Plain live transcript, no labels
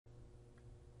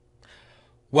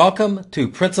Welcome to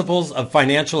Principles of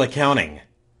Financial Accounting.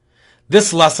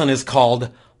 This lesson is called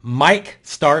Mike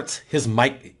Starts His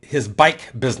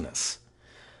Bike Business.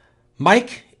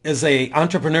 Mike is an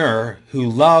entrepreneur who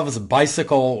loves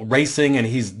bicycle racing, and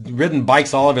he's ridden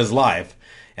bikes all of his life.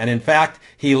 And in fact,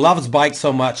 he loves bikes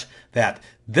so much that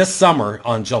this summer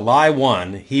on July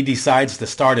 1, he decides to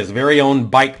start his very own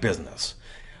bike business.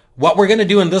 What we're going to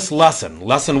do in this lesson,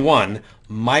 lesson 1,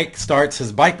 Mike Starts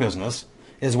His Bike Business,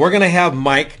 is we're going to have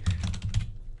Mike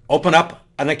open up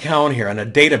an account here in a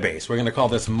database. We're going to call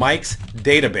this Mike's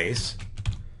database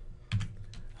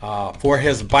for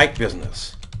his bike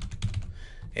business.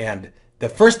 And the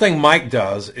first thing Mike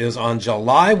does is on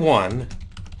July 1,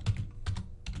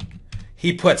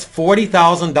 he puts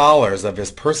 $40,000 of his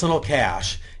personal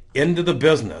cash into the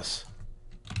business.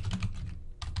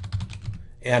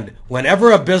 And whenever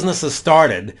a business is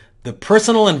started, the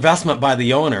personal investment by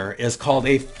the owner is called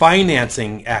a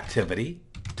financing activity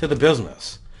to the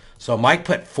business. So Mike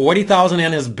put $40,000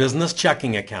 in his business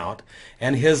checking account,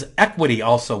 and his equity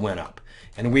also went up.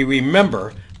 And we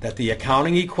remember that the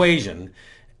accounting equation,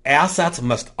 assets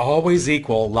must always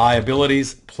equal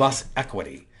liabilities plus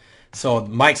equity. So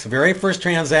Mike's very first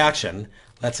transaction,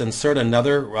 let's insert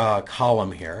another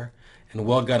column here, and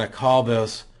we're going to call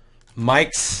this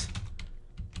Mike's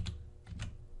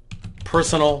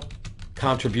personal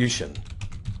contribution.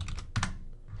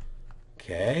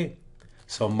 Okay,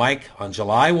 so Mike on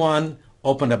July 1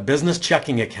 opened a business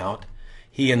checking account.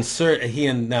 He deposited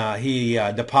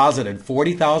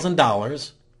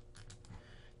 $40,000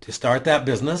 to start that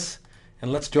business,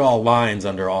 and let's draw lines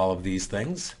under all of these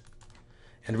things.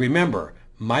 And remember,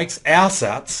 Mike's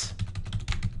assets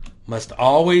must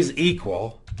always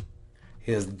equal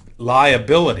his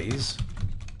liabilities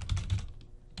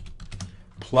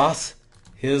plus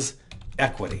his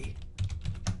equity.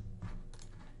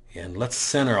 And let's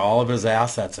center all of his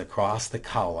assets across the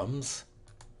columns,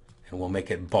 and we'll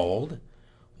make it bold.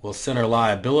 We'll center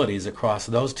liabilities across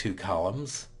those two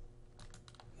columns.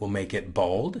 We'll make it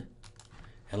bold.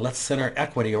 And let's center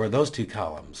equity over those two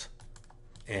columns.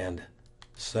 And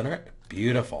center it.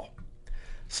 Beautiful.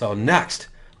 So next,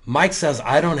 Mike says,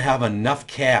 I don't have enough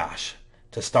cash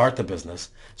to start the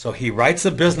business. So he writes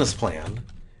a business plan,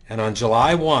 and on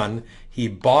July 1, he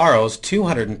borrows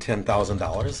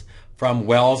 $210,000 from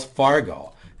Wells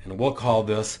Fargo. And we'll call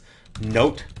this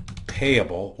note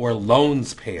payable or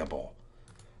loans payable.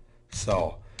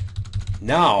 So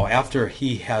now, after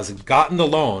he has gotten the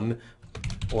loan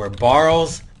or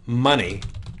borrows money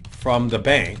from the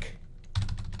bank,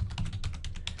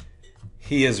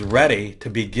 he is ready to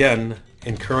begin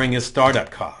incurring his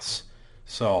startup costs.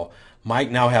 So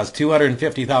Mike now has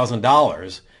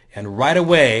 $250,000, and right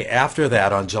away after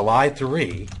that, on July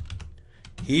 3,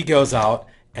 he goes out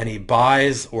and he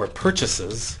buys or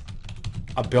purchases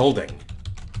a building.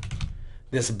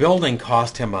 This building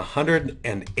cost him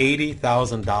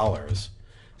 $180,000.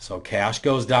 So cash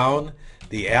goes down,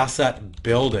 the asset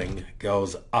building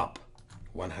goes up,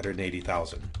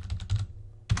 $180,000.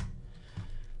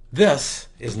 This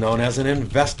is known as an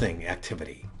investing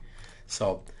activity.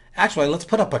 So actually, let's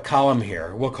put up a column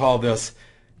here. We'll call this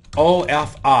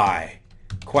OFI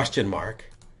question mark,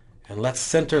 and let's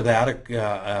center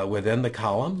that within the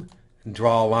column and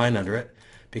draw a line under it,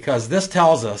 because this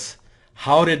tells us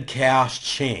how did cash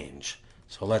change.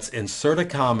 So let's insert a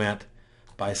comment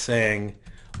by saying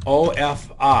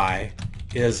OFI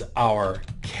is our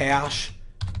cash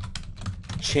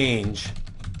change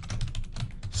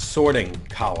sorting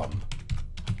column.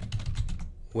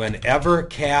 Whenever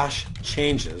cash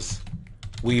changes,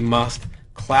 we must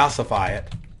classify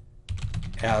it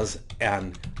as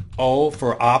an O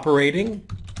for operating,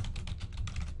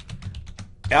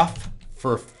 F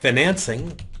for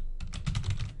financing,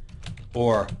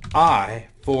 or I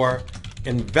for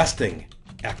investing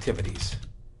activities.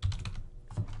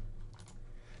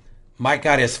 Mike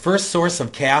got his first source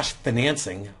of cash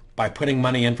financing by putting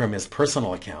money in from his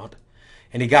personal account,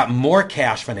 and he got more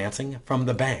cash financing from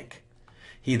the bank.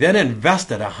 He then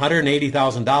invested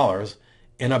 $180,000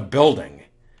 in a building.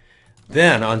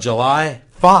 Then on July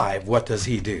 5, what does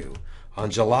he do?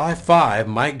 On July 5,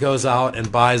 Mike goes out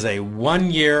and buys a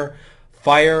 1-year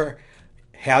fire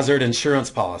hazard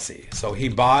insurance policy. So he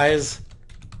buys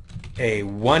a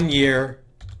 1-year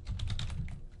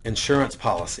insurance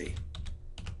policy.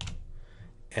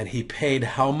 And he paid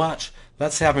how much?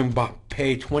 Let's have him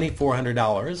pay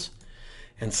 $2,400.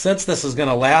 And since this is going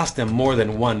to last him more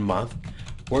than 1 month,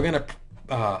 we're going to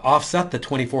offset the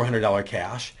 $2,400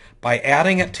 cash by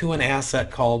adding it to an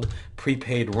asset called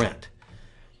prepaid rent.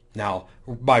 Now,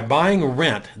 by buying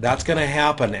rent, that's going to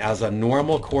happen as a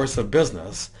normal course of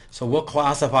business, so we'll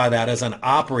classify that as an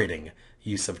operating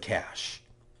use of cash.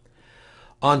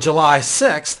 On July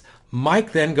 6th,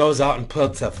 Mike then goes out and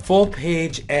puts a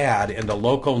full-page ad in the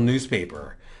local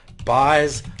newspaper,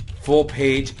 buys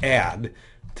full-page ad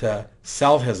to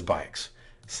sell his bikes.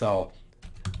 So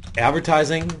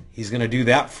advertising, he's going to do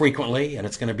that frequently, and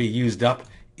it's going to be used up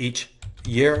each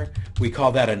year. We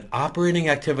call that an operating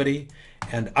activity.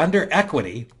 And under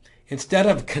equity, instead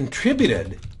of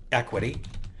contributed equity,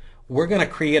 we're going to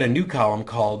create a new column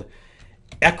called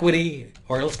equity,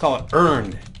 or let's call it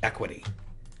earned equity.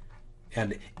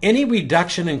 And any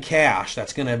reduction in cash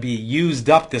that's going to be used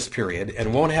up this period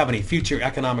and won't have any future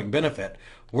economic benefit,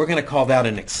 we're going to call that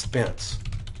an expense.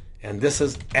 And this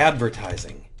is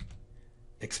advertising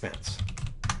expense.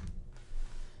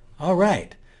 All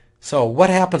right. So what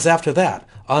happens after that?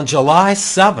 On July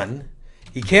 7,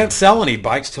 he can't sell any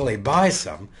bikes till he buys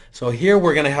some. So here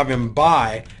we're going to have him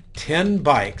buy 10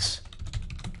 bikes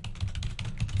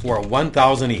for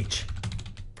 $1,000 each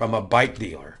from a bike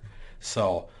dealer.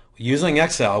 So using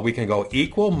Excel, we can go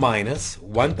equal minus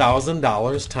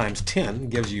 $1,000 times 10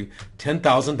 gives you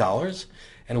 $10,000.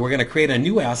 And we're going to create a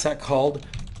new asset called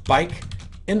bike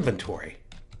inventory.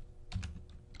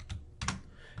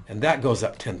 And that goes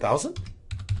up 10,000.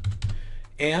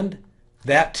 And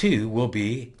that too will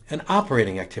be an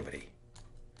operating activity.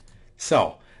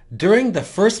 So during the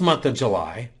first month of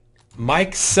July,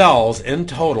 Mike sells in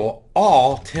total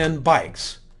all 10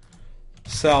 bikes.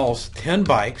 Sells 10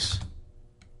 bikes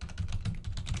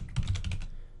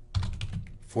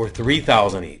for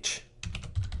 $3,000 each.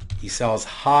 He sells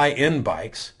high-end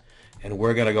bikes, and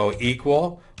we're going to go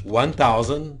equal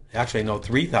 1,000, actually no,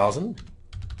 3,000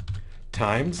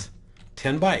 times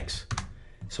 10 bikes.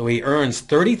 So he earns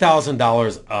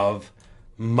 $30,000 of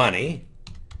money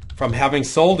from having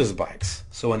sold his bikes.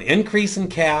 So an increase in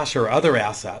cash or other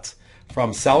assets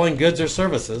from selling goods or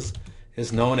services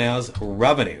is known as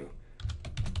revenue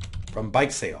from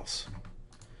bike sales.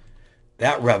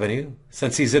 That revenue,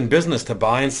 since he's in business to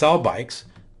buy and sell bikes,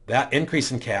 that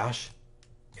increase in cash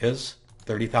is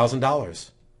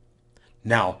 $30,000.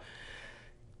 Now,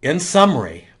 in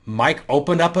summary, Mike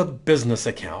opened up a business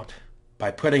account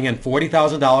by putting in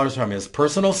 $40,000 from his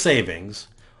personal savings,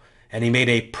 and he made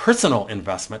a personal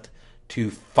investment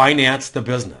to finance the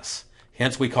business.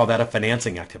 Hence, we call that a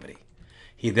financing activity.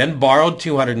 He then borrowed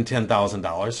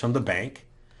 $210,000 from the bank,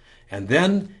 and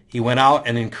then he went out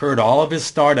and incurred all of his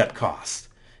startup costs.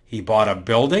 He bought a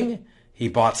building, he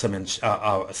bought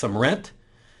some rent,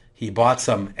 he bought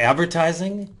some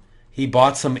advertising, he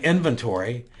bought some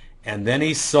inventory, and then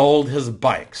he sold his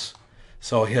bikes.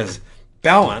 So his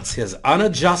balance, his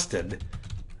unadjusted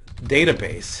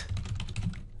database,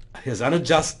 his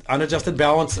unadjusted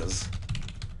balances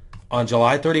on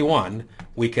July 31,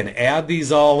 we can add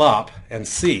these all up and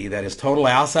see that his total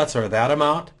assets are that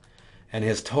amount, and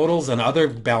his totals and other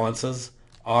balances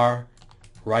are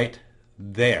right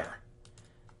there.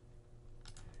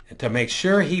 And to make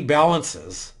sure he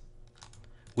balances,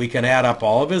 we can add up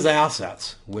all of his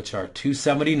assets, which are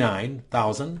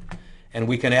 $279,000, and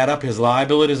we can add up his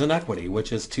liabilities and equity,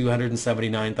 which is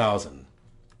 $279,000.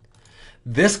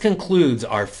 This concludes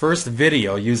our first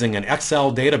video using an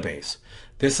Excel database.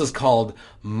 This is called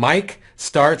Mike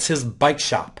Starts His Bike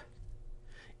Shop.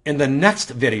 In the next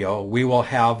video, we will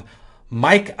have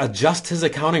Mike adjust his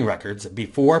accounting records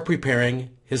before preparing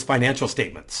his financial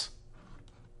statements.